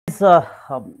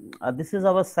this is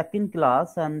our second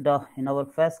class, and in our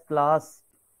first class,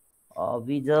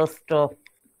 we just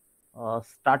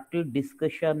started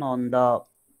discussion on the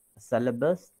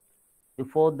syllabus.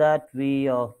 Before that, we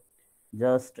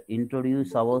just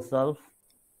introduce ourselves,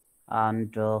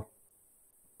 and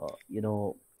you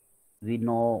know, we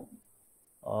know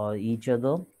each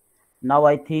other. Now,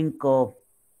 I think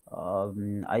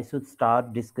I should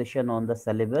start discussion on the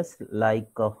syllabus.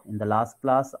 Like in the last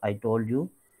class, I told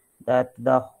you that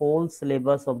the whole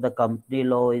syllabus of the company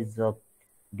law is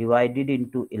divided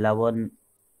into 11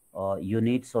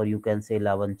 units, or you can say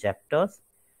 11 chapters.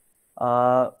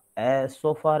 As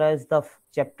so far as the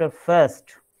chapter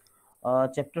first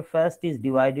is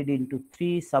divided into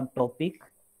three subtopic,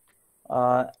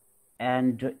 uh,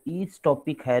 and each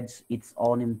topic has its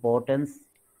own importance.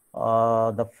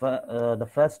 The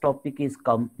first topic is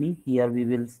company. Here we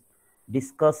will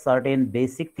discuss certain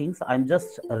basic things. I'm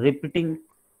just repeating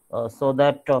so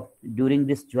that during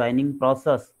this joining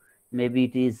process, maybe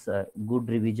it is good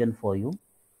revision for you.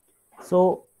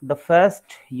 So the first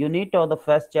unit or the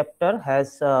first chapter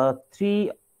has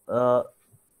three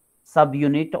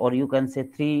subunit, or you can say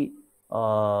three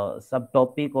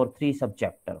subtopic or three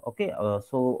subchapter. Okay,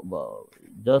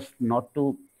 just not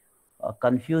to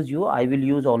confuse you, I will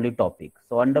use only topic.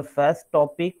 So under first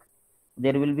topic,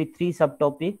 there will be three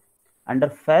subtopic. Under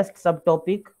first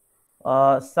subtopic,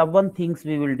 seven things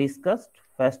we will discuss.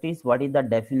 First is what is the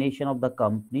definition of the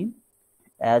company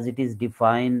as it is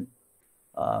defined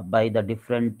by the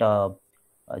different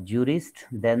jurists,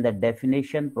 then the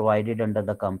definition provided under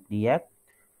the Company Act.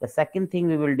 The second thing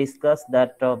we will discuss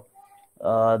that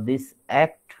this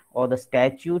act or the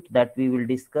statute that we will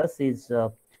discuss is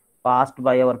passed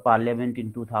by our parliament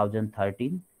in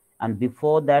 2013, and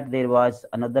before that there was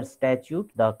another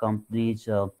statute, the Companies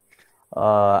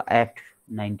Act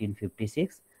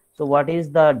 1956. So what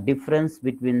is the difference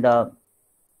between the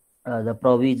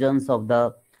provisions of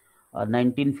the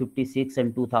 1956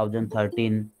 and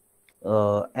 2013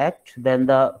 Act? Then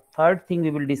the third thing we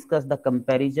will discuss the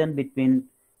comparison between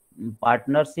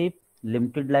partnership,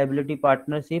 limited liability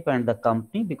partnership, and the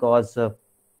company, because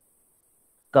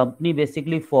company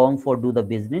basically form for do the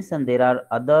business, and there are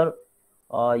other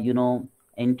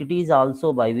entities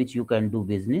also by which you can do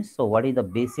business. So what is the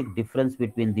basic difference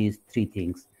between these three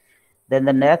things? Then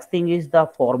the next thing is the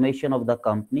formation of the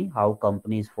company, how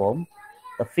company is formed.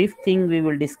 The fifth thing we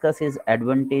will discuss is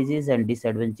advantages and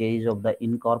disadvantages of the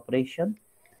incorporation.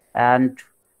 And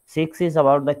six is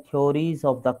about the theories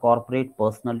of the corporate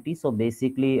personality. So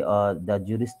basically the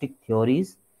juristic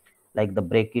theories like the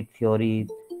bracket theory,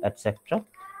 etc.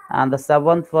 And the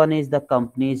seventh one is the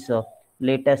company's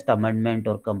latest amendment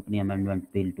or company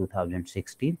amendment bill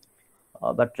 2016.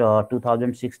 But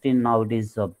 2016 now it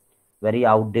is very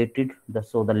outdated.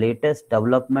 So the latest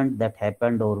development that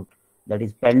happened or that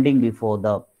is pending before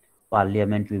the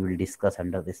parliament we will discuss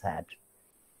under this act.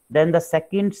 Then the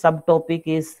second subtopic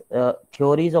is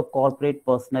theories of corporate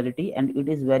personality, and it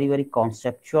is very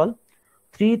conceptual.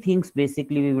 Three things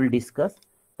basically we will discuss.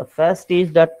 The first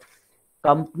is that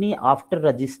company after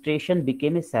registration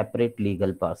became a separate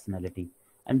legal personality,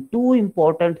 and two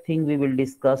important things we will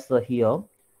discuss here.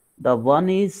 The one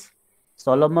is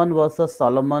Solomon versus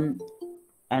Solomon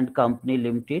and Company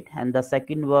Limited, and the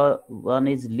second one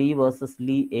is Lee versus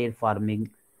Lee Air Farming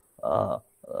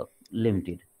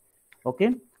Limited.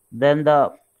 Okay, then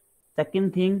the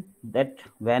second thing, that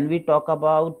when we talk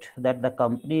about that the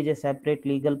company is a separate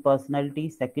legal personality,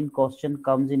 second question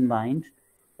comes in mind,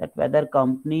 that whether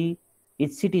company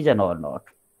is citizen or not.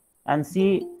 And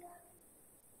see,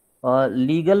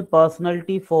 legal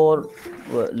personality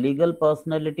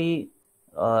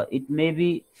it may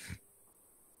be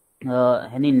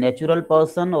any natural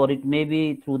person, or it may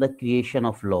be through the creation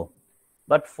of law.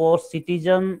 But for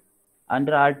citizen,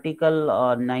 under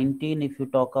article 19, if you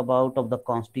talk about of the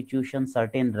constitution,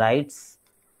 certain rights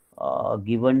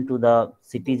given to the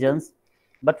citizens.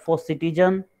 But for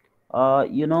citizen,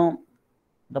 the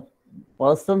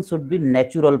person should be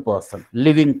natural person,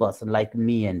 living person like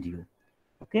me and you.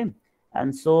 Okay,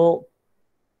 and so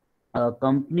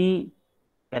company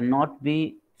cannot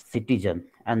be citizen,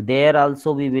 and there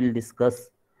also we will discuss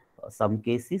some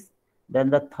cases. Then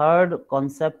the third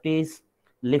concept is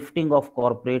lifting of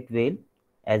corporate veil.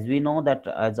 As we know that,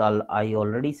 as I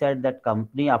already said, that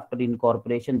company after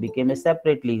incorporation became a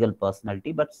separate legal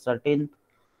personality, but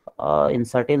in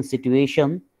certain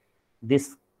situation,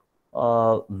 this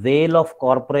veil of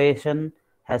corporation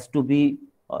has to be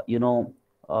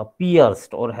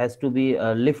pierced, or has to be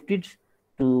lifted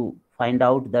to find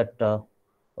out that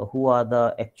who are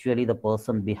the actually the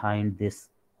person behind this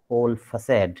whole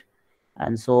facade.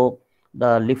 And so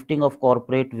the lifting of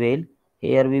corporate veil.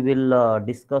 Here we will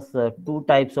discuss two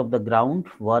types of the ground.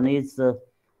 One is the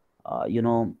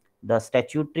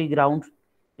statutory ground.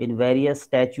 In various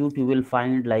statute you will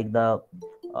find like the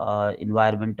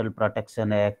Environmental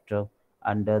Protection Act,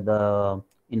 under the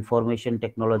Information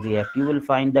Technology Act, you will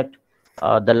find that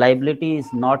the liability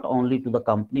is not only to the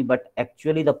company but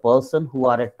actually the person who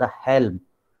are at the helm,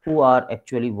 who are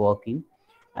actually working.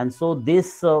 And so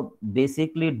this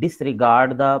basically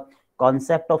disregard the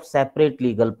concept of separate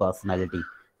legal personality,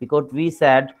 because we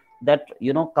said that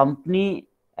company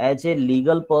as a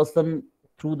legal person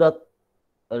through the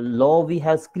law we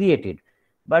has created.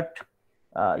 But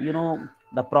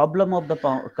the problem of the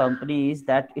company is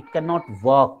that it cannot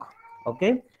work.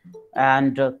 Okay.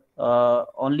 And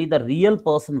only the real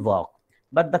person work,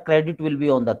 but the credit will be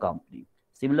on the company.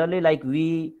 Similarly, like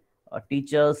we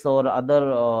teachers or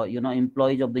other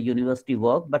employees of the university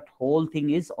work, but whole thing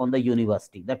is on the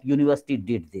university, that university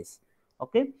did this.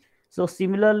 Okay. So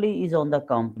similarly is on the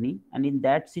company, and in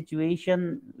that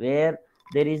situation where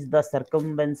there is the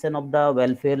circumvention of the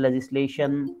welfare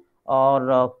legislation,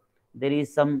 or there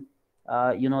is some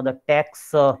the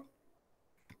tax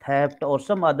theft or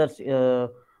some others, where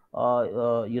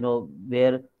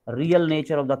real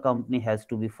nature of the company has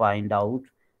to be find out.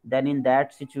 Then in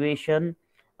that situation,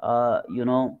 the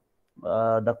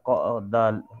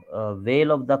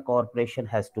veil of the corporation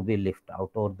has to be lift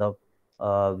out, or the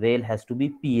veil has to be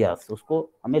pierced, उसको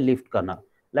हमें lift करना.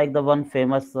 Like the one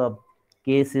famous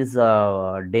case is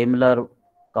Daimler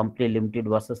Company Limited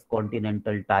versus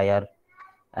Continental Tire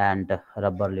and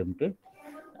Rubber Limited.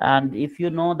 And if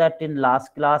you know that in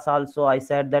last class also I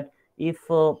said that if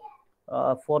for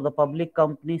the public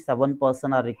company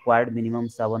 7% are required, minimum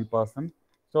 7%.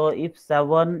 So if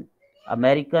 7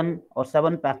 American or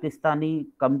 7 Pakistani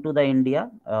come to the India,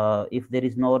 if there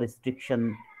is no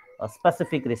restriction, a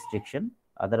specific restriction,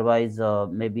 otherwise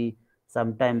maybe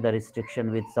sometime the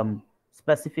restriction with some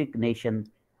specific nation,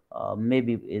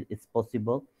 maybe it's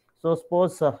possible. So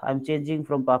suppose I'm changing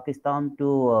from Pakistan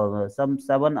to some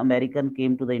 7 American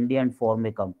came to the India and form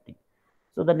a company.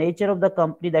 So the nature of the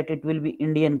company that it will be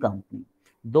Indian company,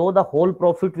 though the whole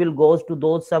profit will goes to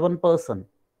those 7%,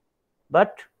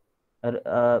 but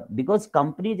because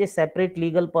company is a separate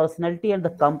legal personality and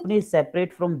the company is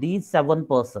separate from these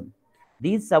 7%.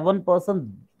 These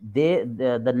 7%,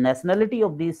 the nationality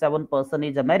of these 7%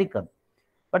 is American,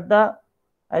 but the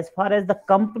as far as the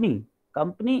company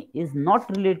is not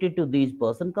related to these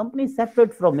person, company is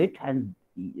separate from it. And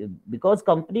because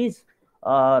company is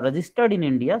registered in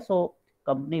India, so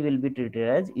company will be treated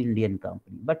as Indian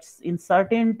company. But in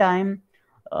certain time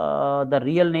the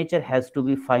real nature has to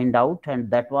be find out,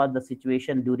 and that was the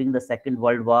situation during the Second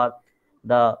World War.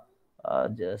 The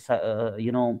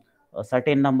a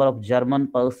certain number of German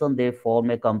person, they form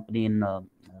a company in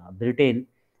Britain.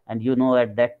 And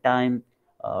at that time,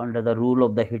 under the rule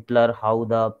of the Hitler, how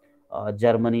the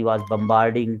Germany was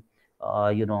bombarding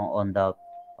on the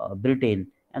Britain.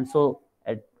 And so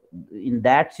in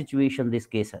that situation this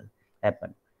case has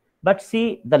happened. But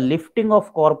see, the lifting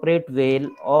of corporate veil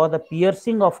or the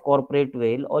piercing of corporate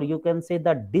veil, or you can say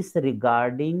the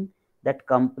disregarding that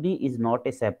company is not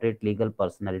a separate legal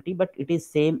personality, but it is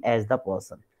same as the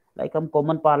person. Like हम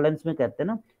common parlance में कहते हैं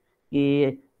ना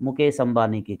कि मुकेश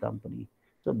अंबानी की company.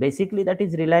 So basically that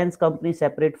is Reliance company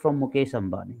separate from Mukesh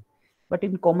Ambani. But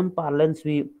in common parlance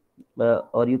we,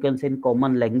 or you can say in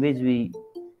common language we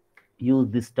use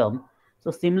this term. So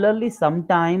similarly,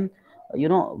 sometime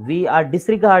we are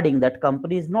disregarding that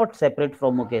company is not separate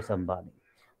from Mukesh Ambani.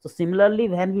 So similarly,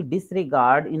 when we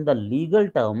disregard in the legal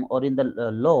term or in the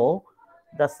law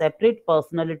the separate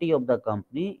personality of the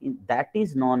company, that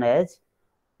is known as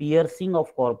piercing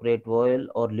of corporate veil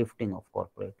or lifting of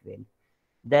corporate veil.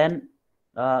 Then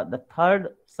the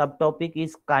third subtopic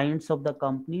is kinds of the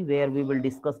company, where we will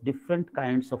discuss different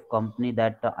kinds of company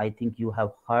that I think you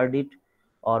have heard it,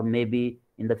 or maybe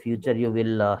in the future you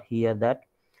will hear that.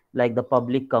 Like the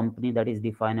public company, that is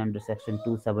defined under section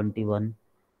 271.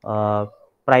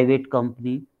 Private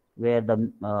company, where the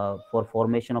for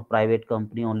formation of private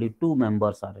company only two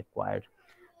members are required.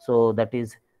 So that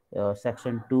is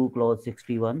section 2 clause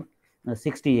 61,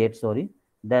 68, sorry.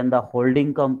 Then the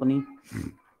holding company,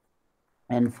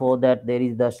 and for that there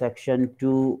is the section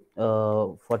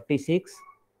 246.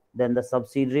 Then the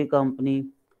subsidiary company,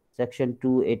 section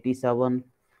 287.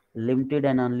 Limited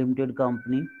and unlimited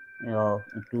company,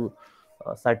 to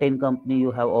certain company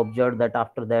you have observed that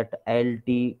after that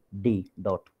Ltd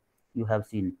dot you have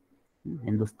seen,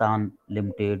 Hindustan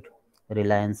Limited,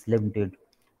 Reliance Limited.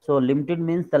 So limited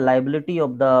means the liability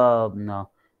of the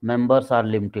members are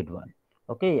limited one.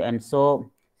 Okay. And so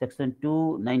Section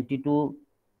 292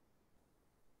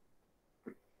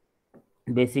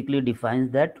 basically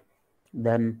defines that.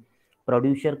 Then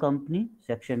producer company,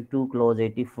 section 2 clause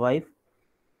 85.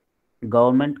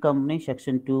 Government company,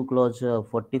 section 2 clause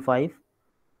 45.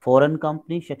 Foreign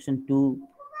company, section 2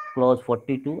 clause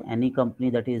 42. Any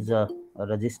company that is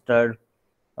registered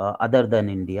other than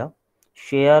India.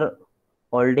 Share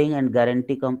holding and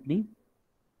guarantee company,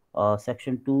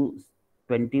 section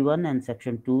 221 and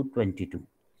section 222.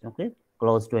 Okay,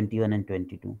 clause 21 and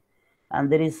 22.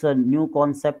 And there is a new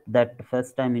concept that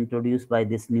first time introduced by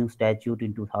this new statute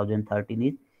in 2013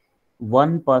 is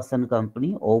one person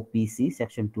company, OPC,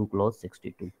 section 2 clause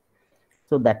 62.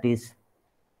 So that is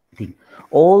thing.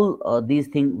 All these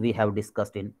things we have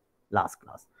discussed in last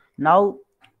class. Now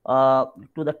to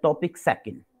the topic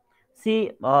second.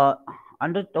 See,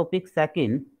 under topic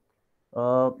second,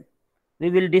 uh, we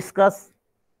will discuss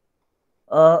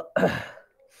uh,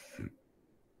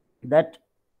 that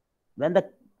when the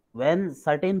when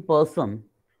certain person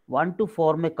want to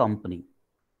form a company,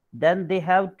 then they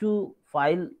have to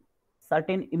file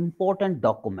certain important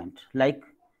document, like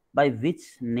by which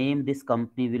name this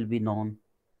company will be known,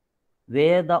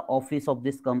 where the office of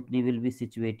this company will be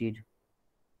situated.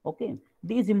 Okay,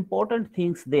 these important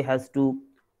things they has to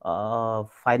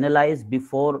finalize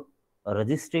before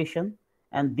registration,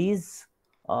 and these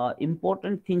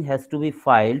important thing has to be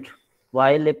filed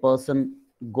while a person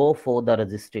go for the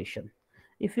registration.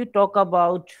 If you talk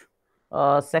about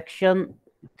section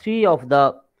 3 of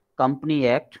the company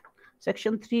act,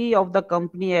 section 3 of the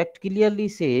company act clearly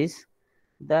says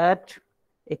that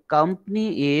a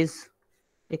company is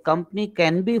a company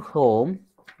can be home.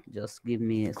 Just give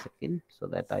me a second so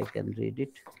that I can read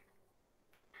it.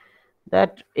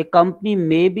 That a company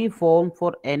may be formed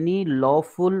for any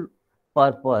lawful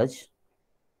purpose.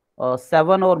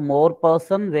 Seven or more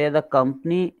person where the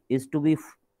company is to be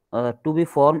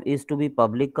formed is to be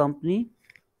public company.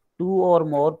 Two or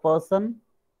more person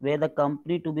where the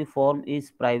company to be formed is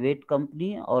private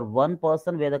company, or one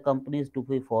person where the company is to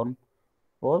be formed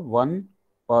for one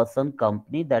person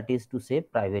company, that is to say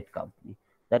private company.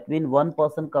 That means one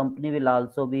person company will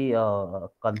also be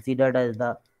considered as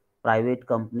the private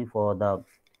company for the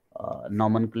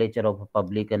nomenclature of a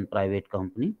public and private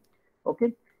company.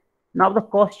 Okay, now the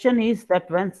question is that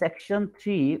when section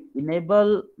 3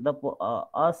 enable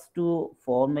us to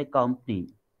form a company,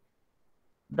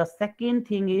 the second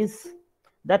thing is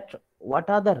that what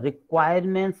are the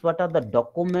requirements, what are the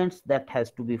documents that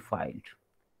has to be filed.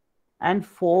 And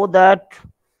for that,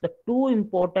 the two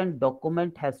important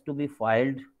document has to be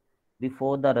filed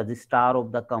before the registrar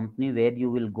of the company where you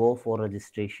will go for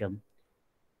registration.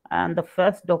 And the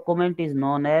first document is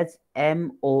known as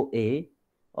MOA,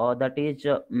 or that is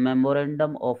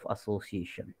Memorandum of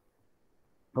Association.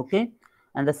 Okay,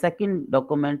 and the second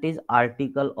document is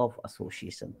Article of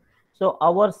Association. So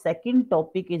our second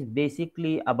topic is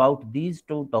basically about these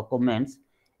two documents,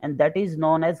 and that is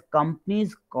known as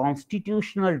company's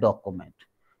constitutional document.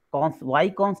 Why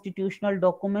constitutional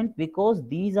document? Because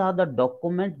these are the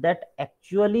documents that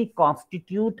actually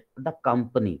constitute the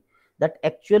company, that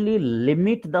actually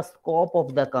limit the scope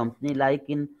of the company. Like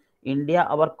in India,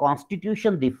 our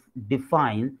constitution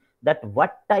defines that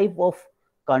what type of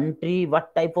country,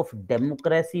 what type of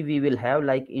democracy we will have.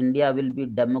 Like India will be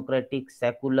democratic,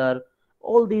 secular,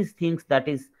 all these things that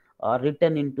is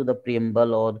written into the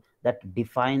preamble or that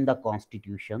define the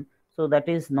constitution. So that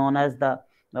is known as the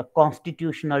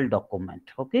constitutional document.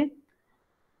 Okay,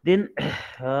 then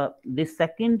the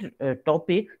second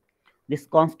topic, this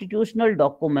constitutional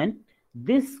document,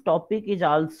 this topic is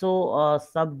also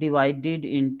subdivided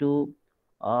into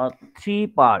three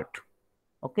part.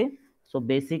 Okay, so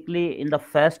basically in the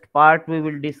first part we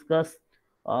will discuss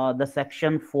the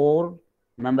section 4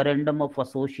 memorandum of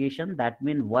association. That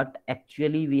means what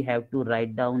actually we have to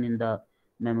write down in the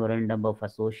memorandum of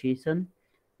association.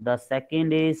 The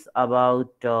second is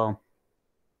about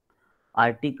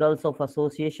articles of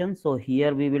association. So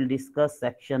here we will discuss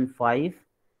section 5.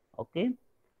 Okay,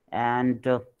 and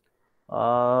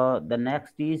the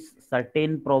next is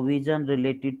certain provision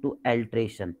related to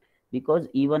alteration, because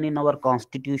even in our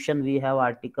constitution we have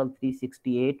article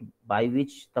 368 by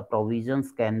which the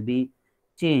provisions can be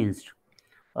changed,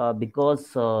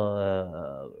 because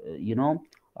law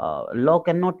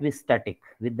cannot be static.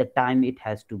 With the time it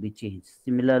has to be changed.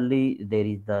 Similarly there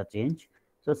is the change.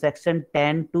 So section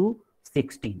 10 to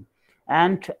 16.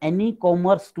 And any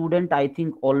commerce student I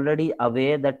think already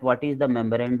aware that what is the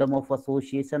memorandum of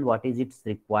association, what is its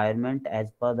requirement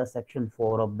as per the section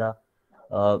 4 of the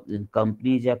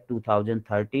Companies Act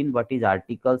 2013. What is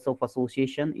articles of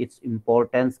association, its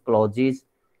importance, clauses,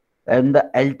 and the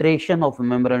alteration of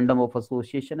memorandum of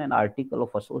association and article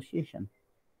of association.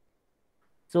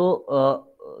 So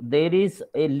there is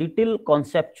a little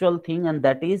conceptual thing, and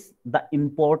that is the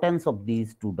importance of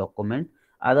these two documents.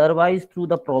 Otherwise, through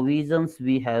the provisions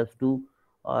we have to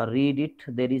read it.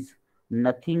 There is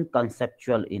nothing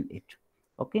conceptual in it.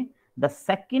 Okay. The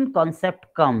second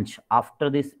concept comes after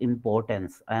this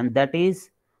importance, and that is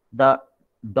the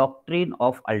doctrine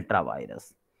of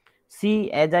ultravirus.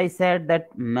 See, as I said,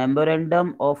 that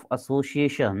memorandum of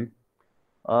association,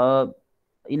 uh,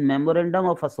 in memorandum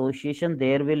of association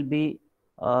there will be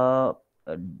uh,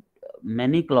 uh,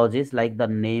 many clauses, like the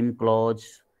name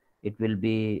clause, it will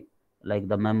be like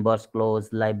the members clause,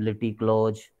 liability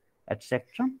clause, etc.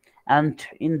 And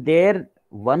in there,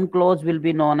 one clause will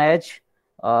be known as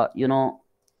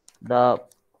the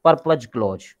purpose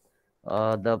clause.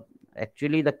 The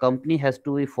Actually, the company has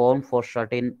to be formed for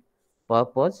certain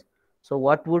purpose. So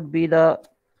what would be the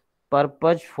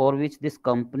purpose for which this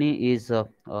company is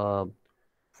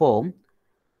formed?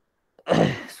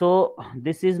 So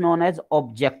this is known as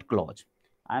object clause.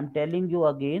 I'm telling you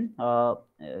again.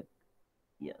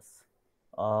 Yes.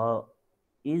 uh,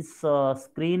 is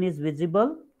screen is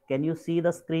visible? Can you see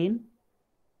the screen?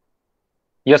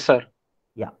 Yes, sir.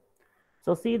 Yeah.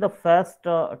 So see, the first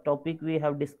topic we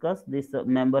have discussed, this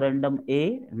memorandum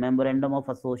A, memorandum of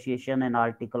association and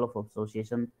article of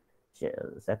association,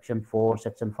 section 4,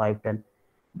 section 510.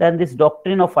 Then this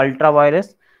doctrine of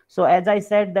ultravirus. So as I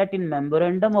said, that in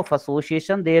memorandum of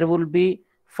association there will be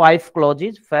five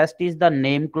clauses. First is the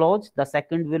name clause. The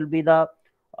second will be the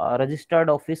registered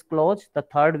office clause. The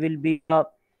third will be the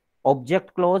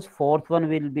object clause. Fourth one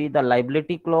will be the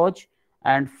liability clause,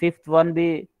 and fifth one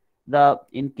be the,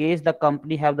 in case the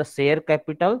company have the share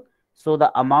capital, so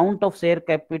the amount of share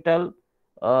capital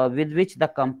with which the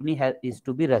company is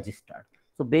to be registered.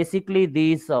 So basically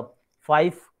these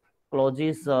five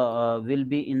clauses will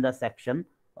be in the section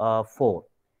 4.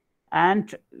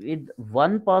 And with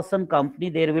one person company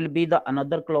there will be the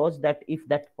another clause, that if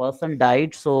that person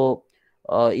died, so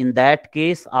in that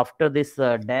case, after this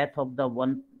death of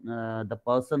the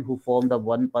person who formed the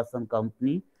one person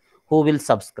company, who will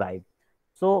subscribe.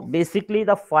 So basically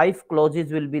the five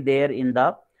clauses will be there in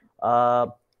the uh,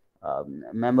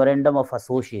 memorandum of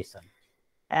association.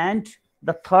 And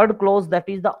the third clause, that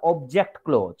is the object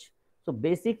clause. So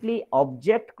basically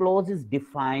object clause is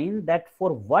defined that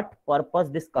for what purpose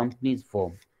this company is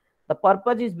formed. The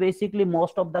purpose is basically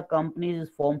most of the companies is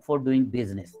formed for doing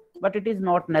business, but it is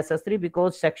not necessary,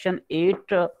 because section 8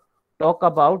 talk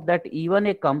about that even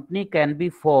a company can be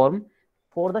formed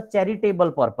for the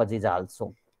charitable purposes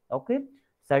also. Okay.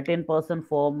 Certain person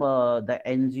form the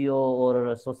NGO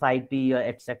or society,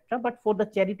 etc. But for the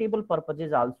charitable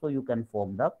purposes also you can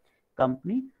form the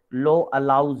company. Law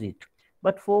allows it.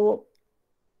 But for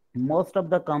most of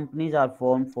the companies are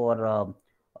formed for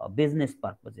business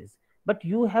purposes. But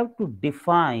you have to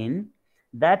define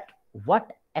that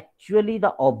what actually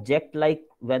the object, like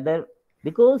whether,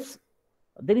 because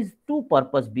there is two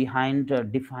purpose behind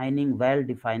defining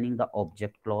the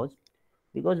object clause.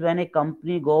 Because when a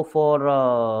company go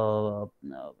to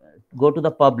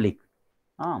the public,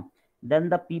 uh, then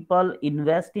the people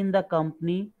invest in the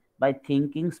company by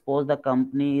thinking, suppose the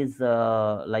company is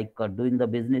doing the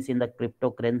business in the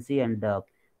cryptocurrency, and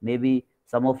maybe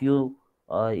some of you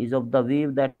is of the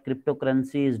view that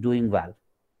cryptocurrency is doing well.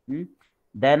 Hmm?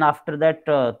 Then after that,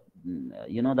 the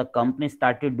company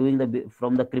started doing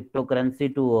from the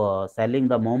cryptocurrency to selling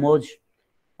the momos,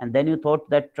 and then you thought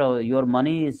that your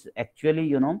money is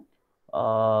actually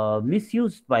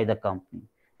misused by the company.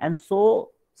 And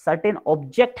so certain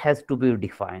object has to be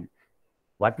defined.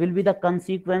 What will be the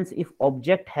consequence if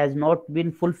object has not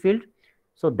been fulfilled?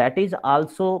 So that is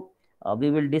also, we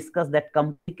will discuss, that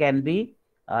company can be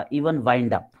even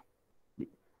wind up.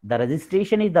 The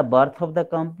registration is the birth of the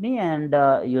company, and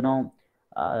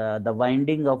the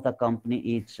winding of the company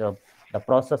is the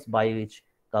process by which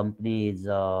company is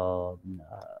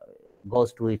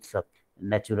goes to its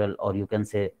natural, or you can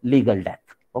say legal death.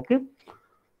 Okay.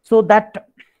 So that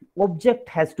object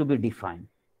has to be defined.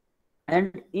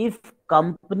 And if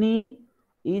company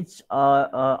is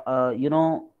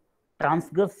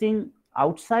transgressing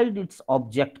outside its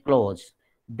object clause,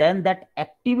 then that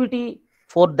activity,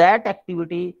 for that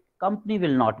activity company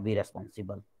will not be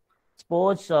responsible.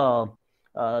 Suppose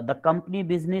the company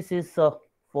business is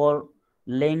for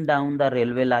laying down the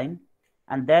railway line,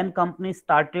 and then company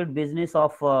started business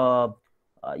of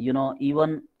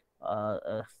even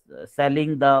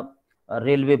selling the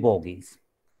railway bogies.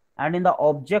 And in the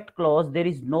object clause there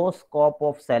is no scope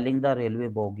of selling the railway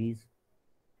bogies.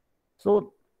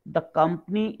 So the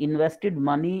company invested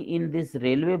money in this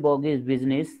railway bogies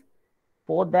business.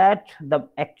 For that,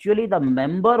 the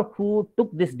member who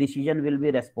took this decision will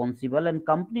be responsible and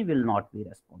company will not be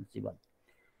responsible.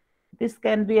 This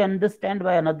can be understood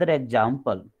by another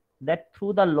example, that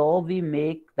through the law we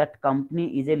make that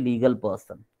company is a legal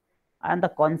person. And the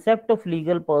concept of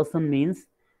legal person means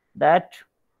that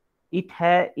it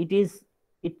is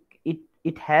it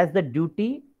it has the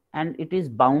duty, and it is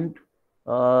bound,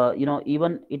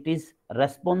 even it is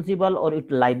responsible or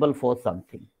it liable for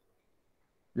something.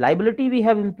 Liability we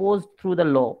have imposed through the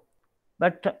law,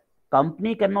 but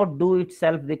company cannot do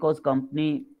itself, because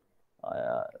company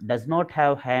does not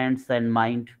have hands and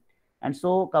mind, and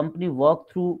so company work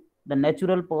through the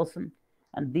natural person.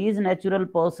 And these natural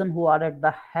person who are at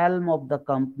the helm of the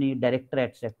company, director,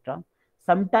 etc.,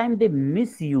 sometimes they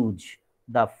misuse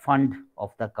the fund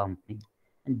of the company.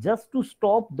 And just to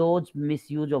stop those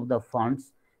misuse of the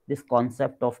funds, this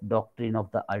concept of doctrine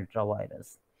of the ultra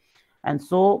virus. And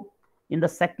so, in the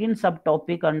second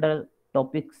subtopic under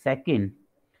topic second,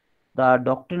 the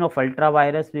doctrine of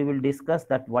ultravirus, we will discuss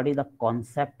that what is the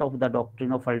concept of the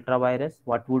doctrine of ultravirus,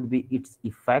 what would be its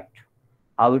effect,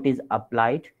 how it is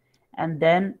applied, and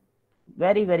then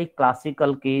very, very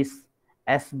classical case,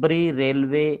 Asbury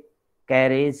Railway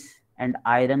Carriage and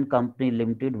Iron Company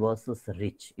Limited versus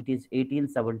Rich. It is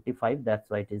 1875, that's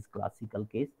why it is classical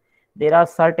case. There are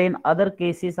certain other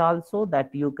cases also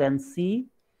that you can see,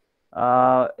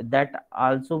 that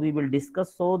also we will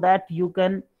discuss, so that you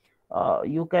can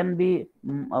be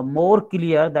more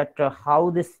clear that how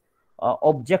this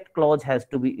object clause has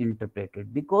to be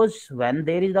interpreted. Because when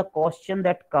there is a question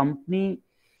that company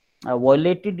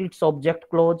violated its object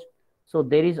clause, so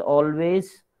there is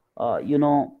always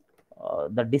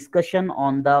the discussion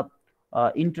on the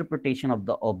interpretation of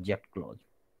the object clause.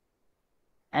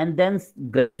 And then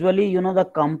gradually, the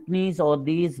companies or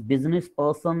these business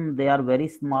person, they are very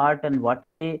smart, and what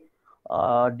they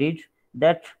did,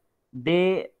 that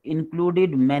they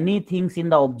included many things in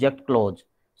the object clause.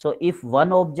 So if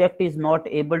one object is not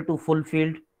able to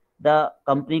fulfilled, the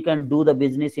company can do the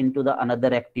business into the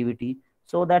another activity,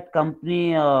 so that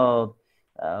company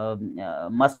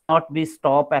must not be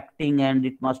stop acting, and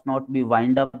it must not be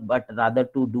wind up, but rather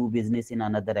to do business in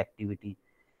another activity.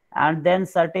 And then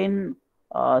certain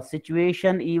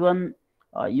situation, even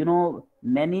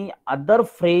many other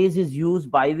phrase is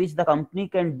used by which the company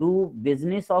can do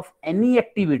business of any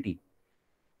activity.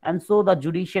 And so the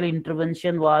judicial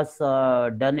intervention was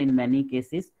done in many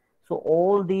cases. So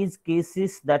all these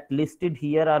cases that listed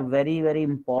here are very, very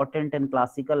important and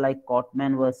classical, like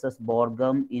Cotman versus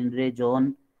Borgum, Inre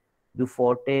John,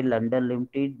 Duforte London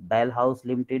Limited, Bell House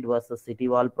Limited versus City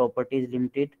Wall Properties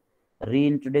Limited,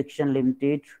 Reintroduction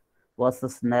Limited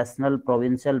versus National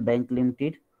Provincial Bank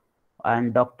Limited,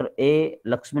 and Dr. A.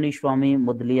 Lakshmani Swamy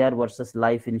Mudaliar versus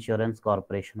Life Insurance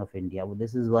Corporation of India.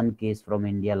 This is one case from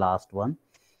India, last one.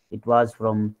 It was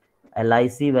from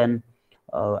LIC when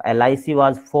LIC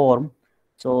was formed.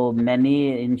 So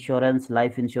many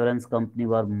life insurance company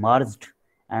were merged,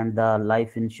 and the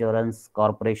Life Insurance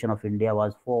Corporation of India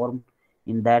was formed.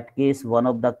 In that case, one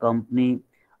of the company,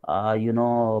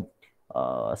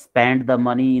 spent the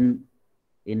money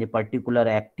in a particular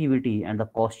activity, and the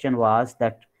question was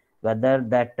that whether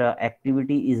that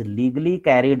activity is legally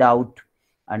carried out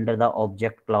under the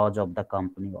object clause of the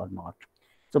company or not.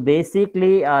 So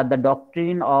basically, the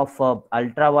doctrine of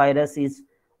ultra-virus is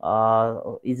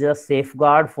a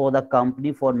safeguard for the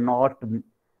company for not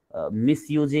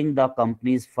misusing the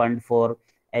company's fund for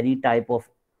any type of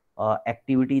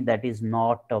activity that is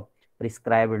not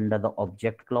prescribed under the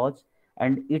object clause.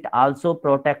 And it also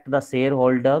protect the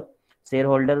shareholder.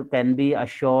 Shareholder can be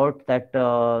assured that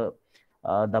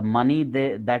the money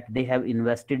that they have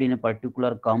invested in a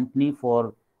particular company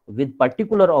for with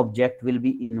particular object will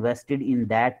be invested in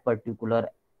that particular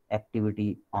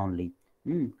activity only.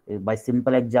 By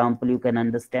simple example, you can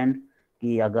understand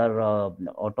कि अगर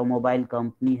automobile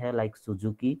company है like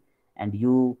Suzuki, and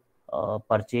you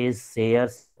purchase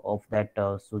shares of that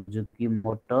Suzuki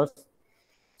Motors,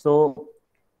 so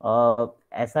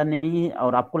ऐसा नहीं,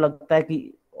 और आपको लगता है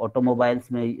कि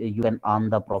automobiles में you can earn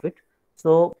the profit,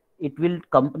 so it will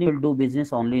company will do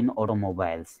business only in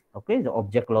automobiles. Okay, जो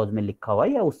object clause में लिखा हुआ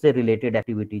है या उससे related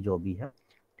activity जो भी है,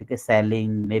 ठीक है,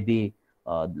 selling, maybe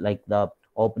like the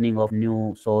opening of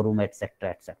new showroom,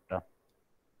 etc etc.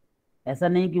 ऐसा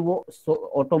नहीं कि वो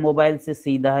ऑटोमोबाइल से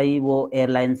सीधा ही वो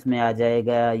एयरलाइंस में आ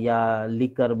जाएगा, या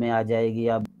लिकर में आ जाएगी,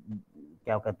 या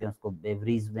क्या कहते हैं उसको,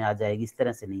 बेवरीज में आ जाएगी, इस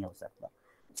तरह से नहीं हो सकता.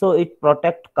 So it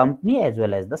protect company as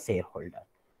well as the shareholder.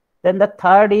 Then the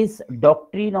third is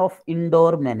doctrine of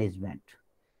indoor management.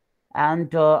 And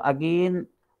again,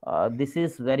 This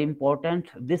is very important.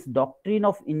 This doctrine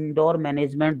of indoor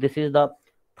management, this is the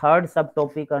third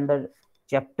subtopic under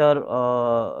chapter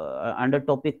under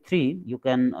topic 3. You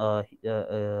can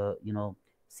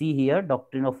see here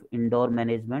doctrine of indoor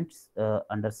management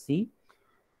under C.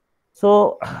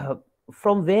 So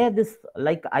from where this,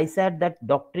 like I said, that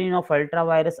doctrine of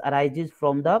ultravirus arises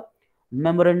from the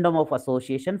memorandum of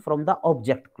association, from the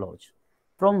object clause.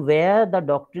 From where the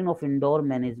doctrine of indoor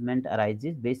management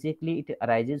arises, basically it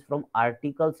arises from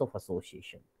articles of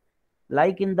association.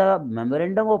 Like in the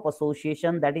memorandum of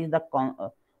association, that is the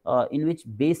in which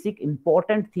basic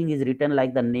important thing is written,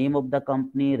 like the name of the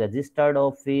company, registered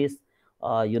office,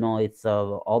 its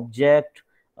object,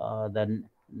 then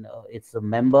its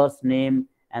member's name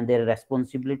and their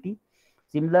responsibility.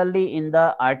 Similarly, in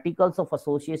the articles of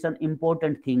association,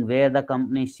 important thing where the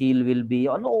company seal will be,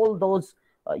 all those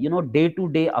day to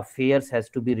day affairs has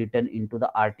to be written into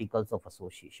the articles of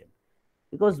association.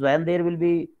 Because when there will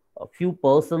be a few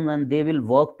persons and they will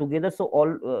work together, so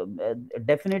all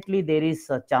definitely there is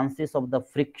chances of the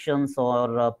frictions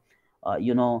or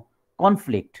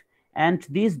conflict, and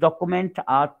these documents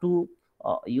are to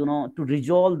to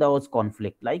resolve those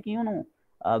conflict. Like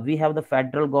we have the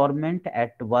federal government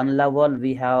at one level,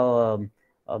 we have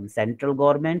central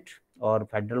government or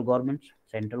federal government.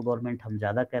 Central government हम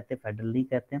ज़्यादा कहते हैं, federal नहीं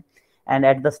कहते हैं. And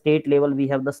at the state level we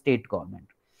have the state government.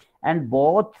 And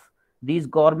both these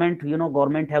government,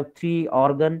 government have three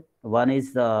organ. One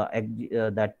is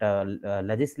that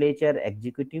legislature,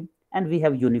 executive, and we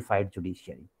have unified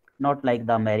judiciary. Not like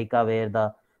the America, where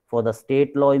the for the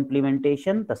state law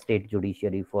implementation, the state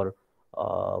judiciary, for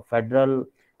federal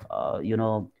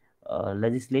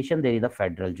legislation, there is the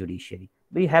federal judiciary.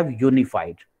 We have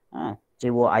unified. चाहे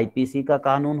वो IPC का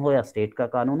कानून हो या state का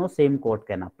कानून हो, same court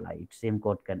can apply it, same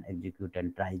court can execute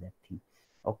and try that thing.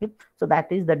 Okay, so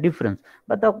that is the difference.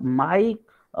 But my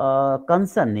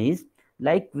concern is,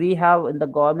 like we have in the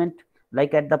government,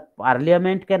 like at the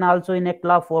parliament can also enact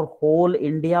law for whole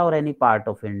India or any part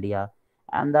of India,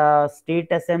 and the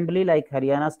state assembly, like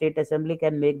Haryana state assembly,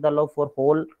 can make the law for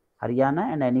whole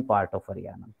Haryana and any part of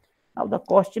Haryana. Now the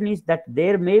question is that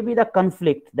there may be the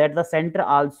conflict that the center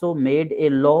also made a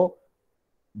law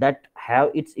that have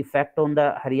its effect on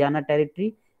the Haryana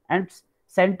territory, and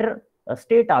center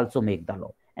state also make the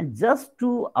law. And just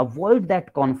to avoid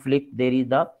that conflict, there is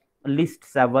the list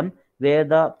 7, where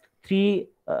the three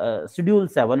schedule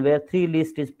 7, where three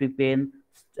list is prepared,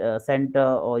 center,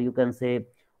 or you can say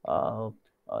the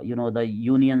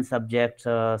union subject,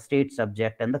 state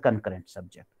subject, and the concurrent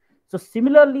subject. So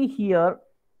similarly here,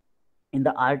 in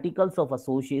the articles of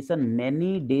association,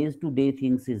 many days to day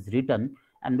things is written,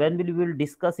 and when we will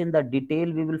discuss in the detail,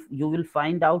 you will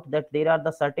find out that there are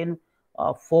the certain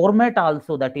format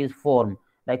also that is formed,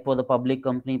 like for the public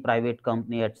company, private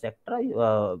company, etc.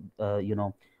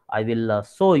 I will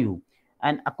show you,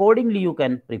 and accordingly you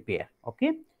can prepare.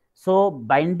 Okay, so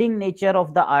binding nature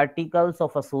of the articles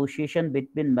of association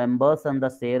between members and the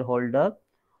shareholder,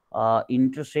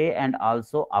 inter-se and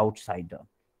also outsider.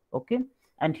 Okay,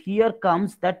 and here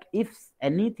comes that if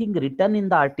anything written in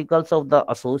the articles of the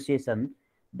association,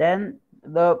 then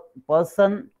the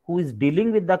person who is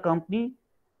dealing with the company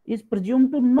is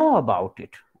presumed to know about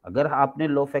it. अगर आपने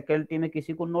law faculty में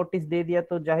किसी को notice दे दिया,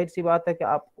 तो जाहिर सी बात है कि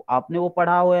आपने वो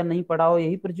पढ़ा हो या नहीं पढ़ा हो,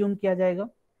 यही प्रिज्यूम किया जाएगा.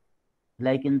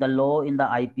 Like in the law, in the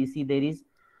IPC, there is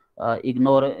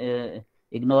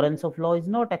ignorance of law is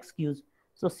not excuse.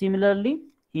 So similarly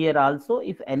here also,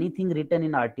 if anything written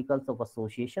in articles of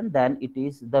association, then it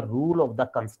is the rule of the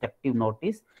constructive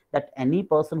notice that any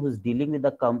person who is dealing with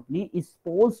the company is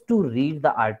supposed to read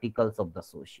the articles of the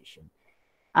association.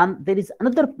 And there is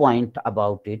another point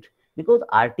about it, because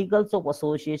articles of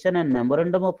association and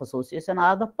memorandum of association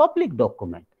are the public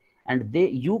document, and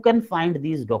you can find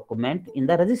these document in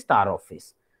the registrar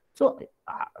office. So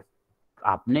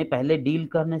आपने पहले deal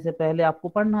करने से पहले आपको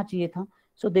पढ़ना चाहिए था.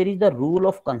 So there is the rule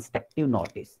of constructive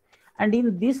notice, and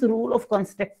in this rule of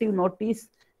constructive notice,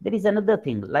 there is another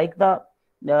thing, like a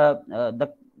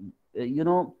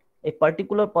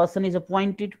particular person is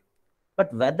appointed,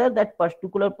 but whether that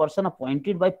particular person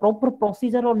appointed by proper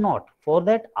procedure or not, for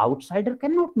that outsider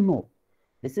cannot know.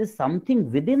 This is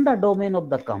something within the domain of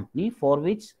the company, for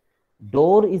which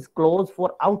door is closed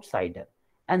for outsider,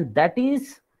 and that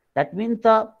means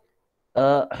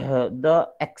the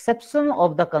exception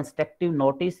of the constructive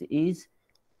notice is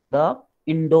the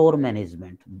indoor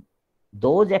management.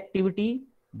 Those activity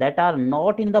that are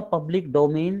not in the public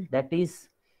domain, that is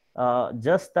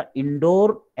just the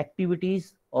indoor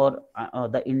activities or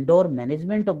the indoor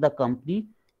management of the company,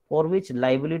 for which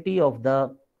liability of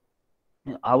the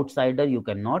outsider you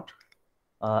cannot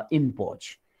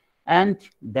impose. And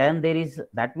then there is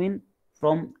that mean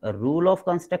from a rule of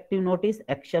constructive notice,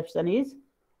 exception is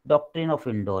doctrine of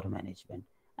indoor management.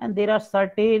 And there are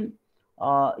certain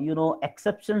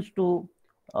exceptions to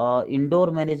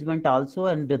indoor management also,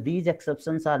 and these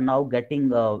exceptions are now getting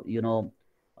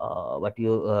what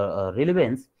you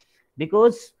relevance,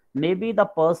 because maybe the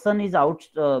person is out,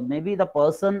 maybe the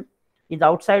person is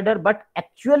outsider, but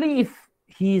actually if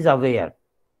he is aware,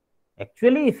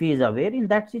 actually if he is aware in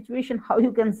that situation, how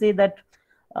you can say that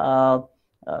uh,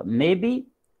 maybe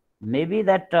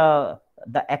that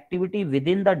the activity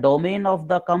within the domain of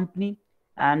the company,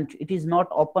 and it is not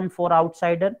open for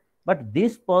outsider, but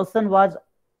this person was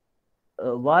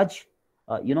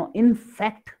in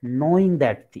fact knowing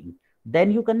that thing, then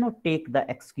you cannot take the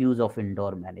excuse of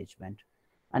indoor management.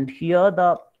 And here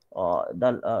the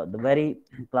very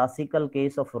classical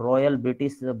case of Royal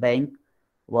British Bank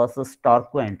versus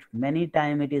Torquent. Many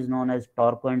time it is known as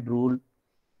Torquent rule.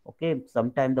 Okay,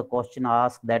 sometimes the question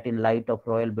asked that in light of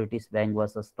Royal British Bank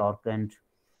versus Torquent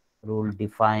rule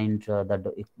defined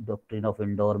the doctrine of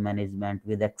indoor management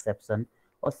with exception,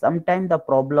 or sometimes the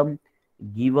problem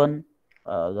given,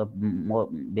 the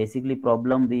basically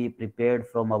problem we prepared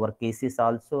from our cases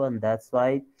also. And that's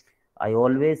why I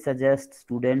always suggest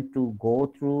student to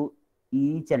go through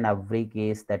each and every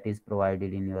case that is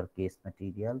provided in your case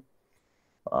material.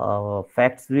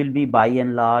 Facts will be by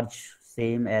and large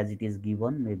same as it is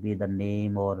given, maybe the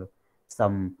name or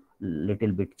some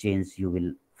little bit change you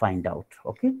will find out.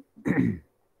 Okay.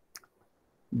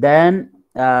 Then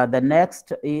the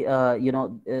next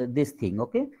this thing.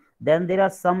 Okay, then there are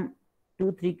some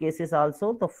 2 3 cases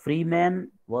also, the Freeman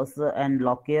versus and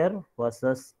Lockyer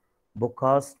versus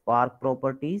Bookhurst Park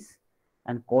Properties,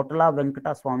 and Kotala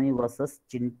Venkata Swami versus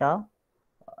Chinta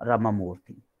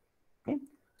Ramamurthy. Okay,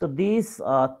 so these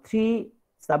three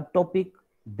subtopic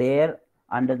there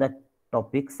under the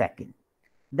topic second.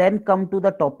 Then come to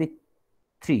the topic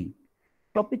 3.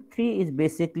 Topic 3 is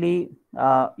basically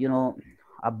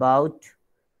about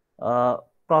uh,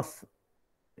 cross.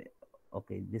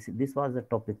 Okay, this was the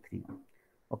topic 3.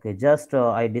 Okay, just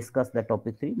I discussed the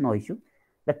topic 3, no issue.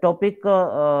 The topic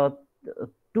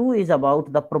 2 is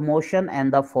about the promotion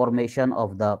and the formation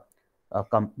of the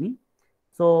company.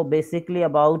 So basically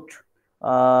about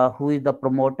who is the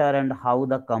promoter and how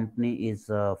the company is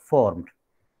formed.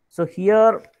 So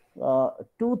here uh,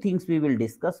 two things we will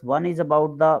discuss. One is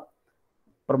about the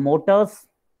promoters,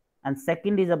 and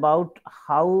second is about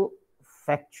how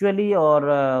factually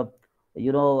or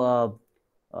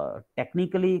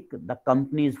technically the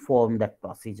company is formed, that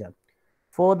procedure.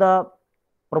 For the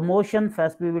promotion,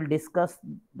 first we will discuss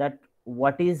that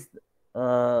what is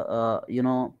the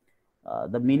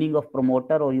meaning of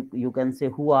promoter, or you can say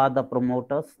who are the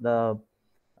promoters, the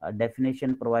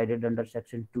definition provided under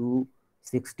section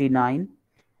 269,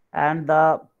 and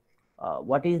the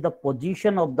what is the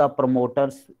position of the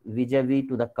promoters vis-a-vis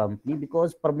to the company,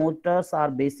 because promoters are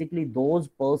basically those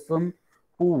person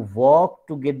who work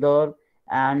together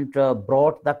and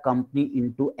brought the company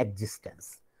into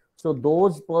existence. So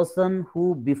those person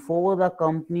who before the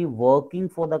company, working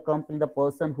for the company, the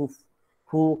person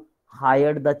who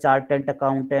hired the chartered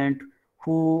accountant,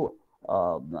 who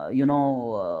uh, you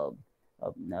know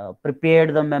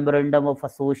prepared the memorandum of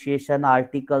association,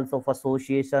 articles of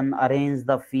association, arranged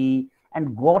the fee,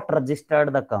 and got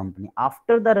registered the company.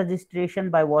 After the registration,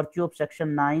 by virtue of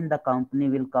section 9, the company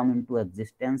will come into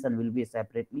existence and will be a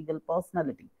separate legal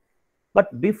personality.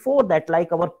 But before that,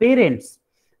 like our parents,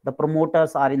 the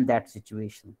promoters are in that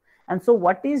situation. And so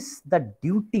what is the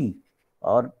duty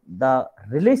or the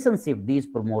relationship these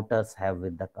promoters have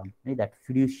with the company, that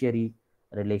fiduciary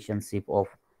relationship of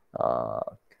uh,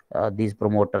 these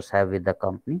promoters have with the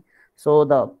company. So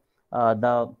the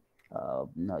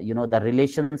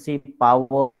relationship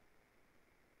power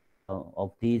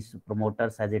of these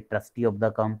promoters as a trustee of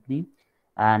the company,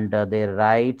 and their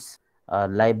rights,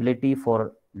 liability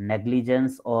for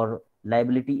negligence, or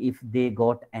liability if they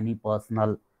got any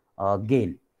personal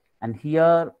gain. And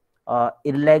here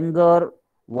Irlanger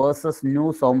versus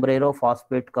New Sombrero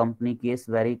Phosphate Company case,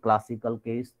 very classical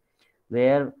case,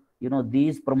 where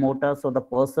these promoters or the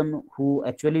person who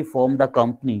actually formed the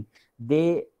company,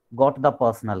 they got the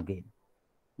personal gain.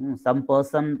 Some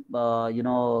person got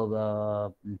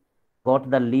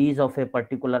the lease of a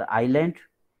particular island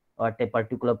at a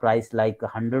particular price like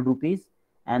 100 rupees,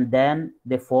 and then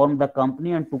they formed the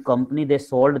company, and to company they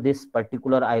sold this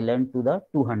particular island to the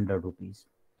 200 rupees.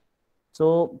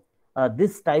 So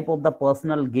this type of the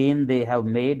personal gain they have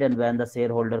made, and when the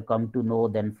shareholder come to know,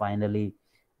 then finally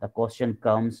the question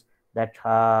comes that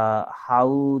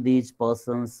how these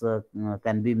persons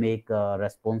can be make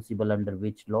responsible under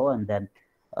which law, and then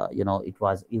it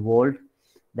was evolved,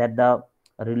 that the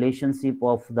relationship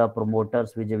of the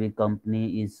promoters with a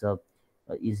company is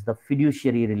the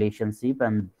fiduciary relationship,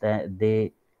 and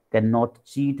they cannot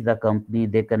cheat the company,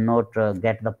 they cannot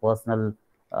get the personal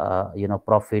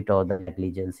profit or the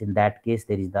negligence. In that case,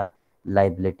 there is the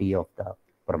liability of the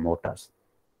promoters.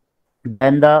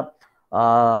 Then the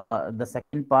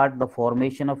second part, the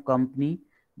formation of company,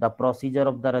 the procedure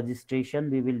of the registration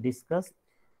we will discuss,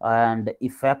 and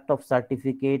effect of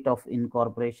certificate of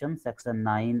incorporation, section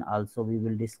 9 also we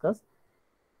will discuss.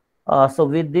 So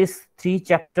with this three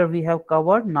chapter we have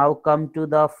covered, now come to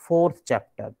the fourth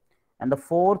chapter. And the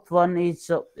fourth one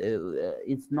is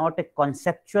it's not a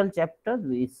conceptual chapter,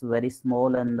 it's very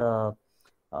small, and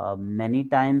many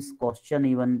times question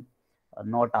even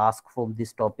not asked from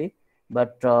this topic,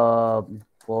 but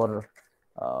for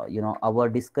our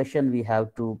discussion we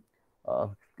have to uh,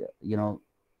 you know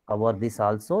cover this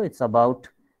also. It's about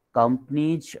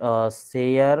companies,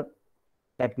 share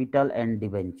capital and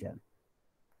debenture.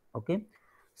 Okay,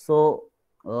 so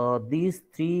these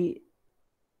three,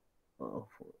 uh,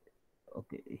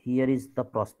 okay, here is the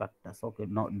prospectus. Okay,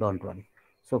 no, don't worry.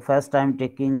 So first I'm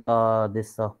taking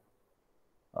this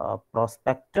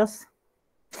prospectus,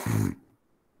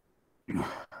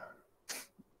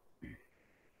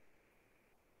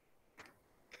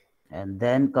 and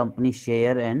then company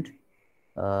share and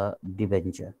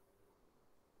debenture.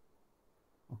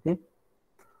 Okay,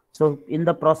 so in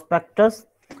the prospectus,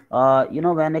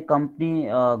 when a company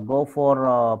go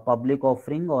for public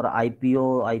offering or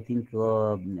IPO, I think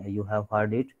you have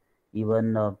heard it.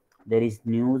 Even there is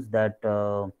news that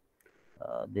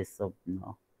this uh,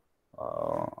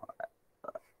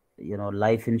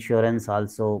 life insurance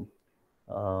also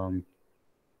um,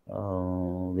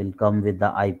 will come with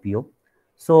the IPO.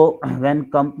 So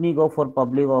when company go for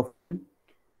public offering,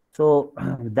 so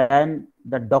then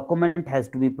the document has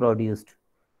to be produced,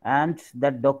 and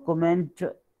that document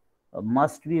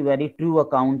must be very true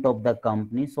account of the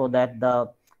company, so that the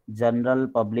general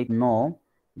public know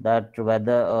that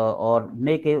whether or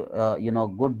make a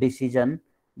good decision,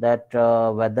 that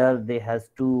whether they has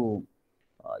to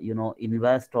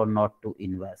invest or not to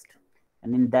invest.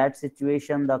 And in that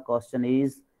situation, the question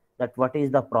is that what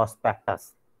is the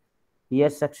prospectus. Here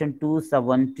section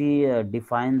 270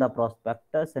 define the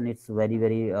prospectus, and it's very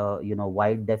very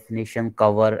wide definition,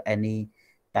 cover any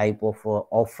type of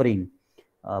offering,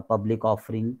 public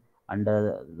offering,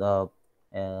 under the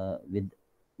with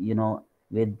you know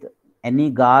with any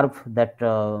garb that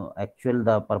actual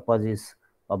the purpose is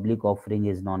public offering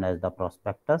is known as the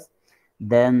prospectus.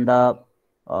 Then the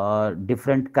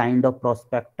different kind of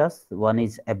prospectus, one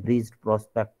is abridged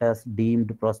prospectus,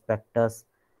 deemed prospectus.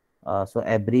 So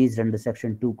abridged under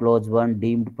section 2 clause 1,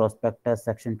 deemed prospectus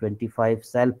section 25,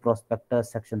 self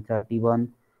prospectus section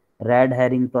 31, red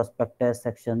herring prospectus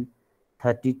section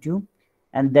 32.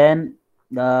 And then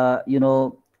the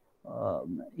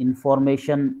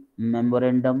information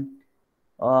memorandum.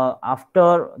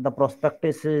 After the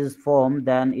prospectus is formed,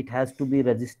 then it has to be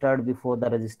registered before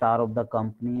the registrar of the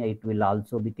company. It will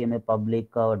also become a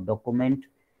public document,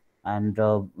 and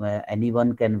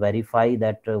anyone can verify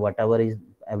that whatever is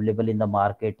available in the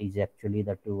market is actually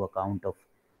the true account of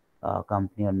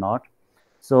company or not.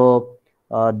 So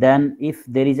then if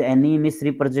there is any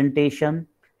misrepresentation,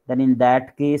 then in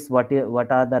that case, what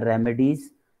are the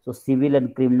remedies? So civil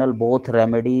and criminal both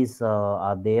remedies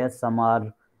are there. Some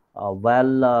are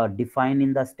well defined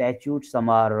in the statute, some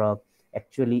are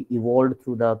actually evolved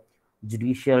through the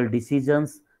judicial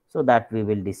decisions, so that we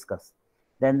will discuss.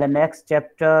 Then the next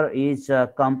chapter is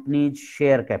company's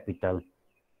share capital,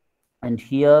 and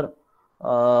here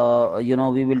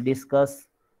we will discuss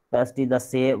first is the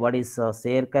say what is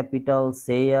share capital,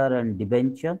 share and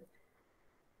debenture.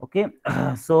 Okay,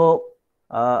 so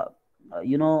uh,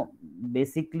 you know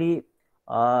basically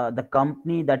the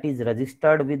company that is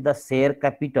registered with the share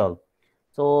capital,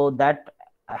 so that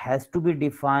has to be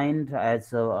defined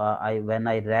as I when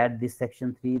I read this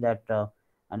section 3, that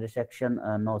under section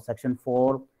no section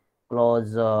 4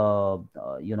 clause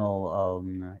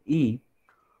E,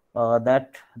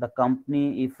 that the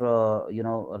company, if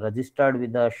registered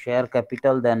with the share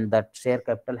capital, then that share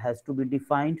capital has to be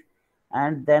defined,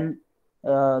 and then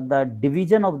the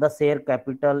division of the share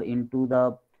capital into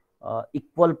the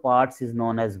equal parts is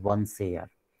known as one share.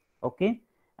 Okay,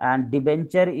 and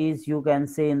debenture is, you can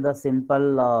say in the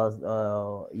simple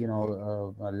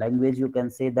language, you can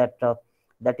say that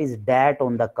that is debt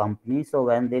on the company. So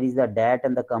when there is a debt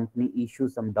and the company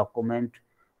issues some document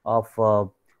of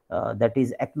that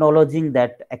is acknowledging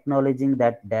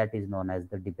that debt is known as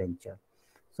the debenture.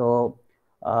 So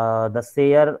the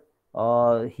share,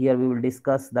 here we will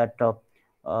discuss that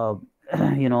uh,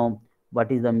 you know,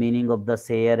 what is the meaning of the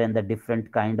share and the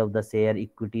different kind of the share,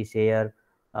 equity share,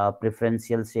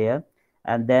 preferential share,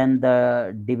 and then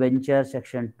the debenture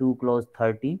section 2 clause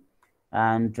 30,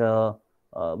 and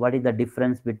what is the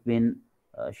difference between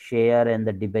share and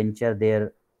the debenture,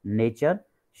 their nature.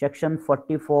 Section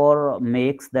 44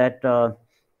 makes that the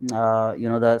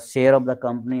share of the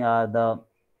company are the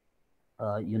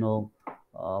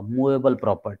movable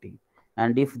property,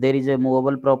 and if there is a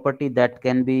movable property that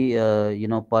can be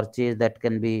purchased, that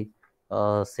can be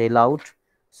sell out.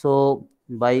 So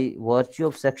by virtue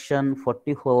of section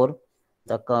 44,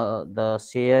 the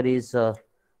share is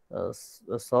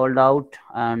sold out,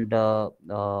 and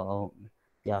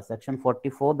yeah, section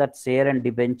 44, that share and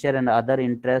debenture and other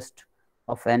interest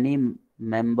of any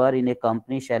member in a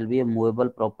company shall be a movable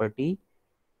property,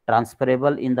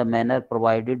 transferable in the manner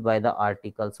provided by the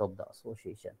articles of the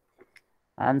association.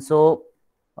 And so,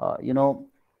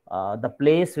 the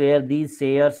place where these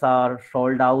shares are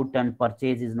sold out and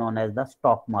purchased is known as the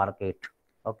stock market.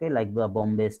 Okay, like the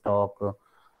Bombay Stock,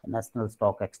 National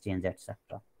Stock Exchange, etc.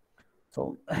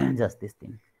 So just this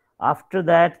thing. After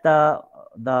that,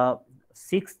 the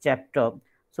sixth chapter.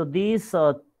 So these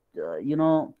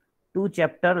two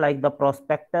chapter, like the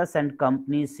prospectus and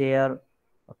company share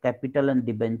capital and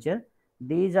debenture,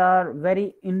 these are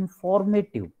very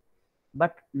informative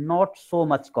but not so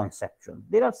much conceptual.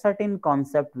 There are certain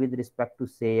concept with respect to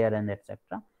share and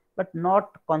etc., but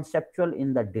not conceptual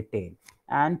in the detail.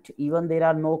 And even there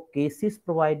are no cases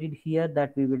provided here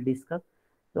that we will discuss.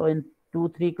 So in 2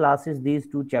 3 classes, these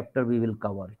two chapter we will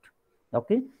cover it.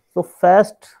 Okay. So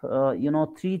first,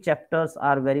 3 chapters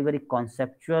are very very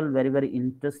conceptual, very very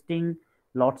interesting.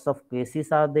 Lots of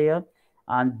cases are there,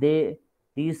 and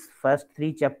these first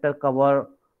 3 chapter cover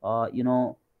uh, you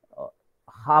know uh,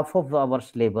 half of our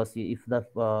syllabus.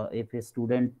 If a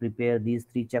student prepare these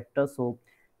 3 chapters, so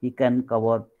he can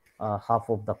cover half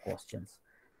of the questions.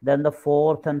 Then the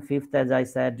fourth and fifth, as I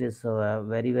said, is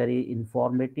very very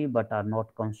informative but are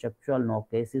not conceptual. No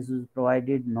cases is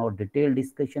provided, no detailed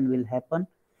discussion will happen.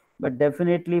 But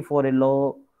definitely for a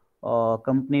law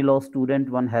company law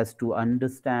student, one has to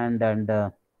understand and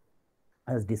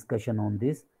has discussion on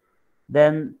this.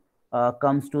 Then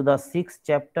comes to the sixth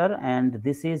chapter, and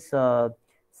this is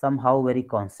somehow very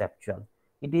conceptual.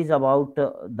 It is about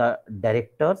the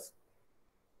directors.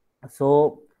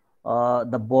 So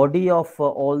the body of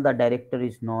all the director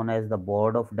is known as the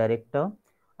board of director,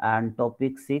 and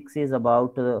topic 6 is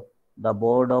about the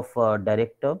board of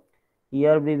director.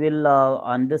 Here we will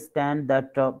understand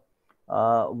that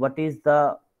what is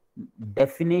the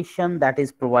definition that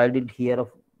is provided here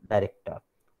of director.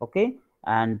 Okay.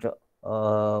 And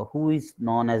who is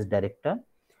known as director.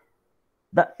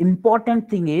 The important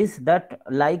thing is that,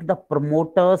 like the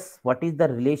promoters, what is the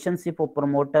relationship of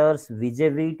promoters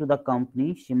vis-a-vis to the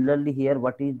company, similarly here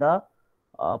what is the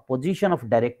position of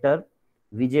director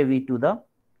vis-a-vis to the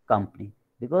company.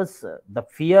 Because the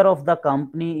fear of the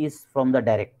company is from the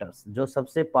directors. जो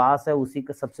सबसे पास है उसी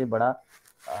का सबसे बड़ा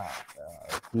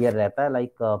fear रहता है.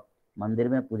 Like मंदिर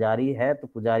में पुजारी है तो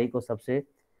पुजारी को सबसे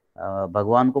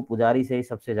भगवान को पुजारी से ही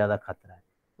सबसे ज्यादा खतरा है.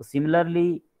 So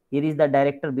similarly, here is the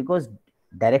director, because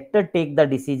director take the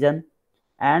decision,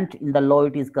 and in the law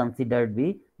it is considered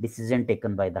be decision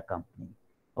taken by the company.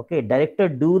 Okay, director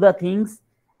do the things,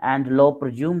 and law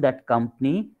presume that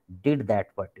company did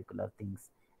that particular things.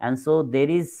 And so there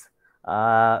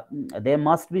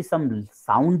must be some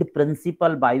sound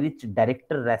principle by which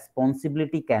director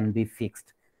responsibility can be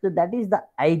fixed. So that is the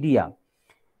idea.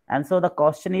 And so the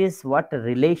question is, what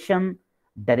relation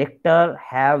director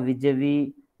have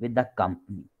vis-a-vis with the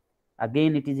company.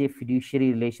 Again, it is a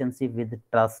fiduciary relationship with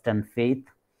trust and faith,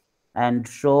 and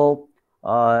so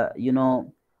the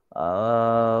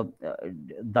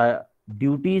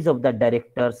duties of the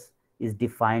directors is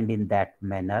defined in that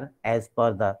manner as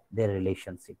per their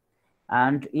relationship.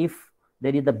 And if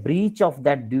there is a breach of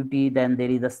that duty, then there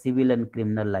is a civil and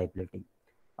criminal liability.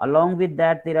 Along with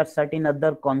that, there are certain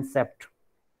other concepts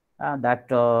that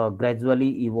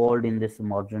gradually evolved in this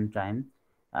modern time,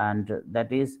 and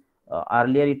that is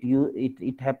earlier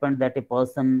it happened that a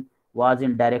person was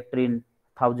in director in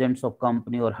thousands of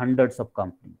company or hundreds of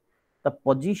company. The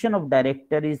position of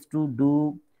director is to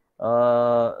do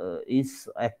is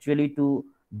actually to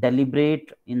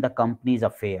deliberate in the company's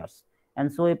affairs.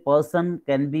 And so a person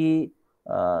can be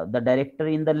the director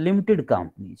in the limited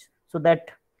companies, so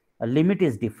that a limit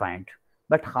is defined.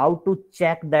 But how to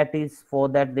check that is, for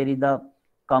that there is a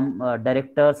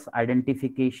directors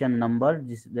identification number,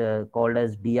 this called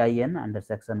as DIN under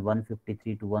section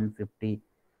 153 to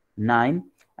 159.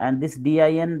 And this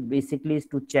DIN basically is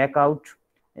to check out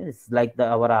it's like the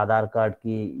our Aadhaar card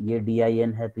की ये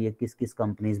DIN है, तो ये किस किस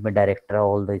companies में director है,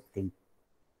 all this thing.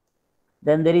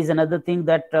 Then there is another thing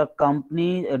that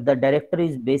company, the director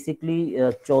is basically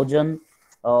chosen.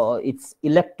 It's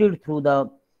elected through the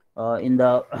in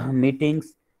the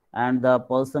meetings, and the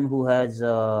person who has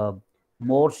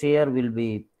more share will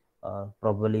be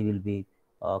probably will be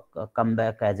come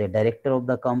back as a director of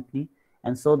the company.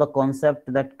 And so the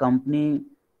concept that company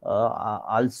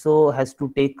also has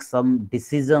to take some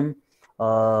decision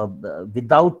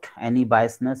without any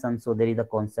biasness, and so there is a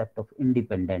concept of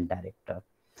independent director.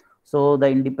 So the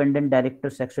independent director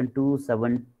section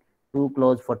 272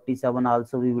 clause 47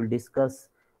 also we will discuss.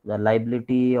 The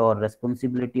liability or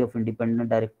responsibility of independent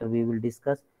director we will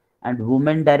discuss. And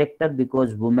women director,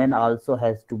 because women also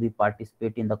has to be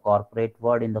participate in the corporate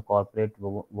world. In the corporate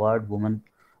world, women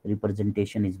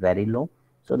representation is very low.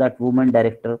 So that woman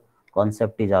director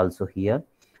concept is also here.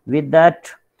 With that,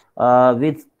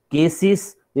 with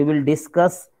cases, we will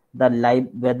discuss the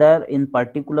whether in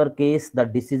particular case the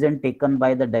decision taken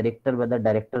by the director, whether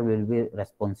director will be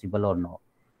responsible or not.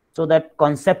 So that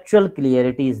conceptual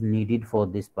clarity is needed for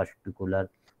this particular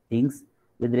things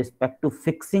with respect to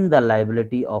fixing the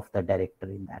liability of the director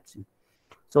in that sense.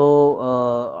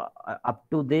 So up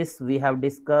to this we have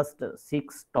discussed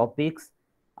 6 topics,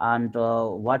 and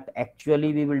what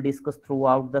actually we will discuss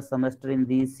throughout the semester in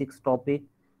these 6 topics.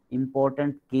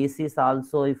 Important cases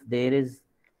also, if there is,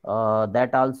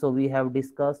 that also we have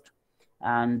discussed.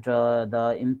 And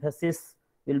the emphasis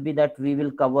will be that we will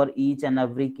cover each and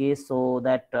every case, so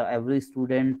that every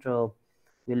student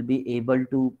will be able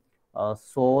to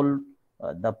solve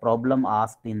the problem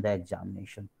asked in the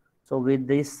examination. So with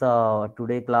this,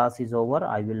 today class is over.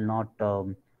 I will not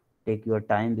take your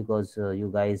time, because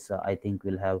you guys, I think,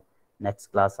 will have next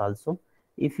class also.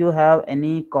 If you have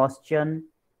any question,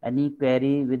 any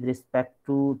query with respect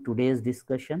to today's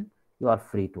discussion, you are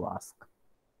free to ask.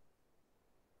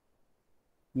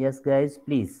 Yes, guys,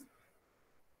 please.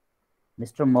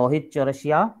 Mr. Mohit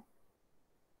Chaurashia.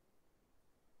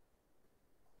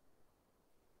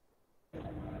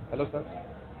 Hello, sir.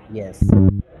 Yes.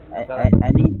 Sir,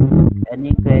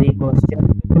 Any query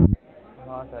question?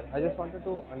 sir. I just wanted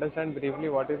to understand briefly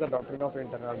what is the doctrine of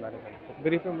internal management.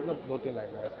 Briefly, मतलब 2-3 line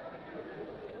में.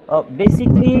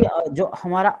 Basically जो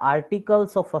हमारा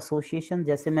articles of association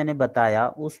जैसे मैंने बताया,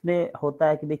 उसमें होता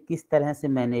है कि भाई किस तरह से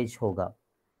मैनेज होगा.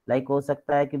 लाइक हो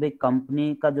सकता है कि भाई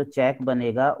कंपनी का जो चेक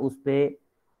बनेगा उस पे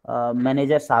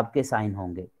मैनेजर साहब के साइन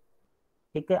होंगे.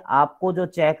 ठीक है, आपको जो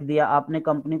चेक दिया, आपने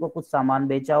कंपनी को कुछ सामान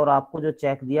बेचा और आपको जो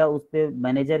चेक दिया उस पे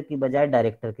मैनेजर की बजाय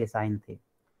डायरेक्टर के साइन थे.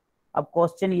 अब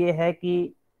क्वेश्चन ये है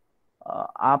कि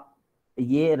आप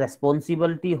ये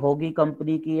रेस्पॉन्सिबिलिटी होगी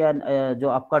कंपनी की, या जो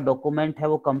आपका डॉक्यूमेंट है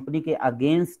वो कंपनी के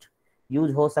अगेंस्ट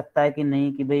यूज हो सकता है कि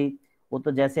नहीं, कि भाई वो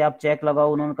तो जैसे आप चेक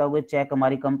लगाओ, उन्होंने कहा वो चेक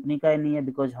हमारी कंपनी का ही नहीं है,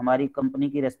 बिकॉज हमारी कंपनी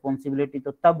की रेस्पॉन्सिबिलिटी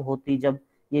तो तब होती जब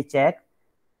ये चेक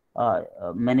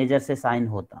मैनेजर से साइन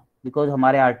होता, बिकॉज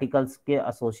हमारे आर्टिकल्स के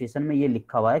एसोसिएशन में ये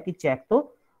लिखा हुआ है कि चेक तो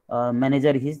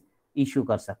मैनेजर ही इशू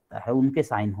कर सकता है, उनके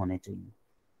साइन होने चाहिए.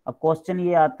 अब क्वेश्चन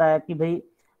ये आता है कि भाई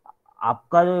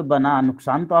आपका जो बना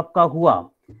नुकसान तो आपका हुआ,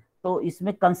 तो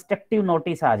इसमें कंस्ट्रक्टिव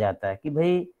नोटिस आ जाता है कि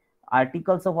भाई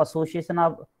आर्टिकल्स ऑफ एसोसिएशन,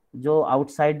 आप जो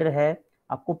आउटसाइडर है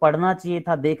आपको पढ़ना चाहिए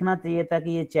था, देखना चाहिए था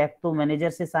कि ये चेक तो मैनेजर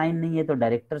से साइन नहीं है, तो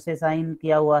डायरेक्टर से साइन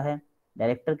किया हुआ है,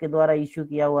 डायरेक्टर के द्वारा इश्यू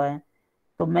किया हुआ है,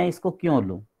 तो मैं इसको क्यों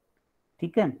लूं.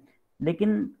 ठीक है,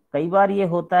 लेकिन कई बार ये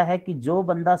होता है कि जो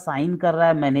बंदा साइन कर रहा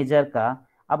है मैनेजर का,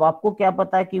 अब आपको क्या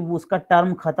पता है कि वो उसका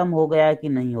टर्म खत्म हो गया है कि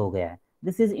नहीं हो गया है.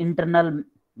 This is internal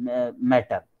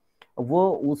matter. वो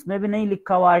उसमें भी नहीं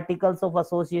लिखा हुआ आर्टिकल्स ऑफ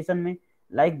एसोसिएशन में.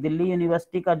 लाइक दिल्ली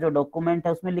यूनिवर्सिटी का जो डॉक्यूमेंट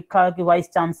है उसमें लिखा है कि वाइस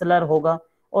चांसलर होगा,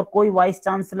 और कोई वाइस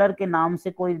चांसलर के नाम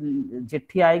से कोई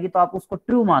चिट्ठी आएगी तो आप उसको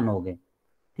ट्रू मानोगे.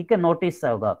 ठीक है, नोटिस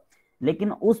होगा,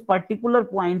 लेकिन उस पर्टिकुलर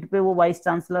पॉइंट पे वो वाइस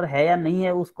चांसलर है या नहीं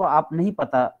है उसको आप नहीं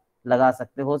पता लगा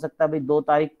सकते. हो सकता है भाई 2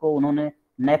 तारीख को उन्होंने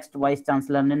नेक्स्ट वाइस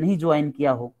चांसलर ने नहीं ज्वाइन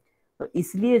किया हो. तो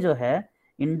इसलिए जो है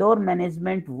इंडोर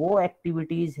मैनेजमेंट वो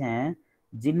एक्टिविटीज हैं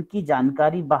जिनकी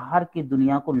जानकारी बाहर की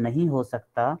दुनिया को नहीं हो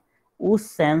सकता.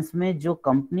 उस सेंस में जो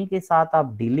कंपनी के साथ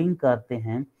आप डीलिंग करते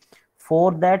हैं,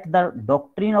 for that the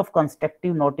doctrine of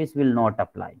constructive notice will not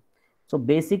apply. So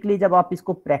basically जब आप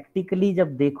इसको प्रैक्टिकली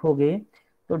जब देखोगे,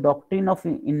 तो डॉक्ट्रिन ऑफ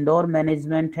इंडोर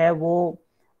मैनेजमेंट है वो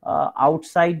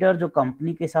आउटसाइडर जो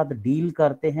कंपनी के साथ डील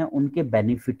करते हैं उनके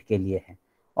बेनिफिट के लिए है.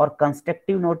 और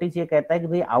कंस्ट्रक्टिव नोटिस ये कहता है कि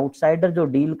भाई आउटसाइडर जो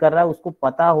डील कर रहा है उसको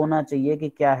पता होना चाहिए कि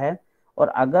क्या है, और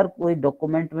अगर कोई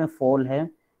डॉक्यूमेंट में फॉल है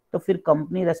तो फिर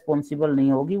कंपनी रेस्पॉन्सिबल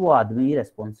नहीं होगी, वो आदमी ही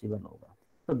रेस्पॉन्सिबल होगा.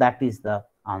 तो that is the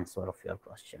answer of your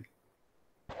question.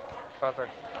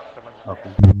 Perfect. समझ गया. ओके.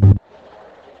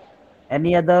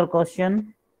 Any other question?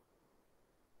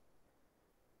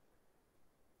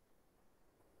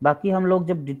 बाकी हम लोग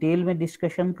जब डिटेल में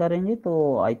डिस्कशन करेंगे तो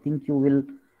I think you will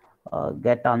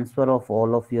get answer of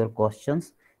all of your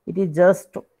questions. It is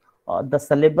just the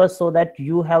syllabus so that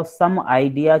you have some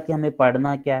idea कि हमें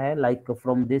पढ़ना क्या है. Like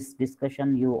from this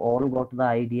discussion you all got the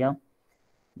idea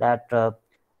that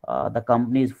the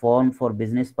company is formed for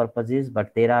business purposes, but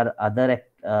there are other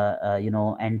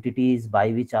entities by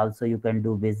which also you can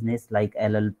do business like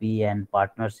LLP and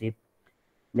partnership.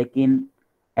 लेकिन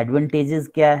advantages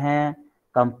क्या हैं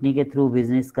company के through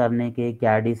business करने के,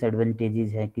 क्या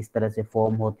disadvantages हैं, किस तरह से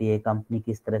फॉर्म होती है कंपनी,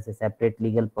 किस तरह से सेपरेट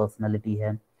लीगल पर्सनालिटी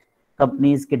है,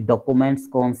 कंपनीज के डॉक्यूमेंट्स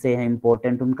कौन से हैं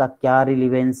इंपॉर्टेंट, उनका क्या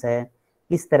रिलीवेंस है,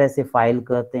 किस तरह से फाइल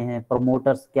करते हैं,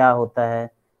 प्रमोटर्स क्या होता है,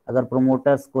 अगर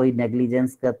प्रमोटर्स कोई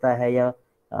नेग्लिजेंस करता है या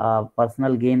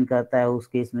पर्सनल गेन करता है उस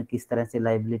केस में किस तरह से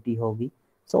लाइबिलिटी होगी.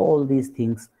 So all these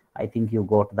things I think you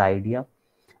got the idea.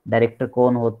 Director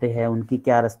कौन होते हैं, उनकी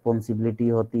क्या रिस्पॉन्सिबिलिटी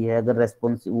होती है, अगर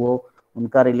वो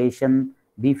उनका रिलेशन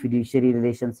भी फिड्यूशियरी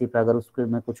रिलेशनशिप अगर उसके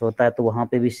में कुछ होता है तो वहाँ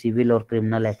पे भी सिविल और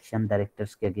क्रिमिनल एक्शन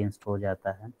डायरेक्टर्स के अगेंस्ट हो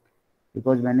जाता है.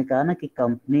 बिकॉज मैंने कहा ना कि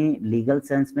कंपनी लीगल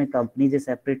सेंस में company is a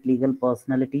separate legal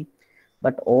personality,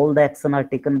 but all the action are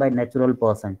taken by natural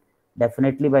person.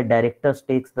 Definitely by directors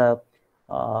takes the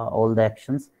all the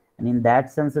actions, and in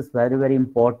that sense it's very very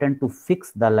important to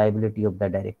fix the liability of the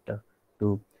director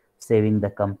to saving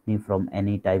the company from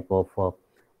any type of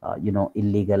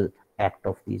illegal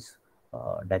act of these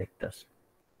directors.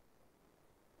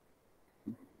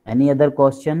 Any other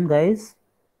question guys?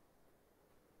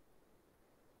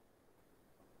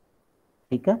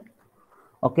 ठीक है,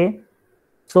 okay.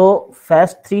 So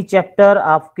first 3 chapter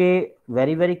आपके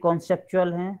very very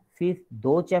conceptual हैं, फिर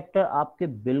 2 chapter आपके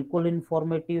बिल्कुल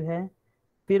informative है,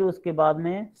 फिर उसके बाद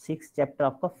में 6 चैप्टर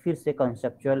आपका फिर से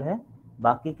कॉन्सेप्चुअल है.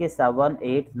 बाकी के 7,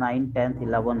 8, 9, 10,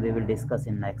 11 we will discuss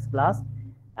in next class,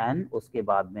 and उसके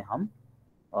बाद में हम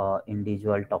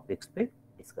इंडिविजुअल टॉपिक्स पे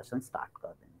डिस्कशन स्टार्ट कर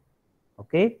देंगे.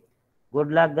 Okay,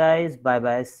 good luck guys, bye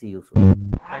bye, C you soon.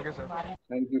 Thank you, sir.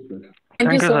 Thank you, sir.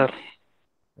 Thank you, sir.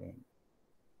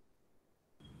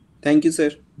 Thank you, sir.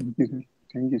 Thank you, sir.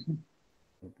 Thank you, sir.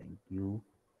 Thank you.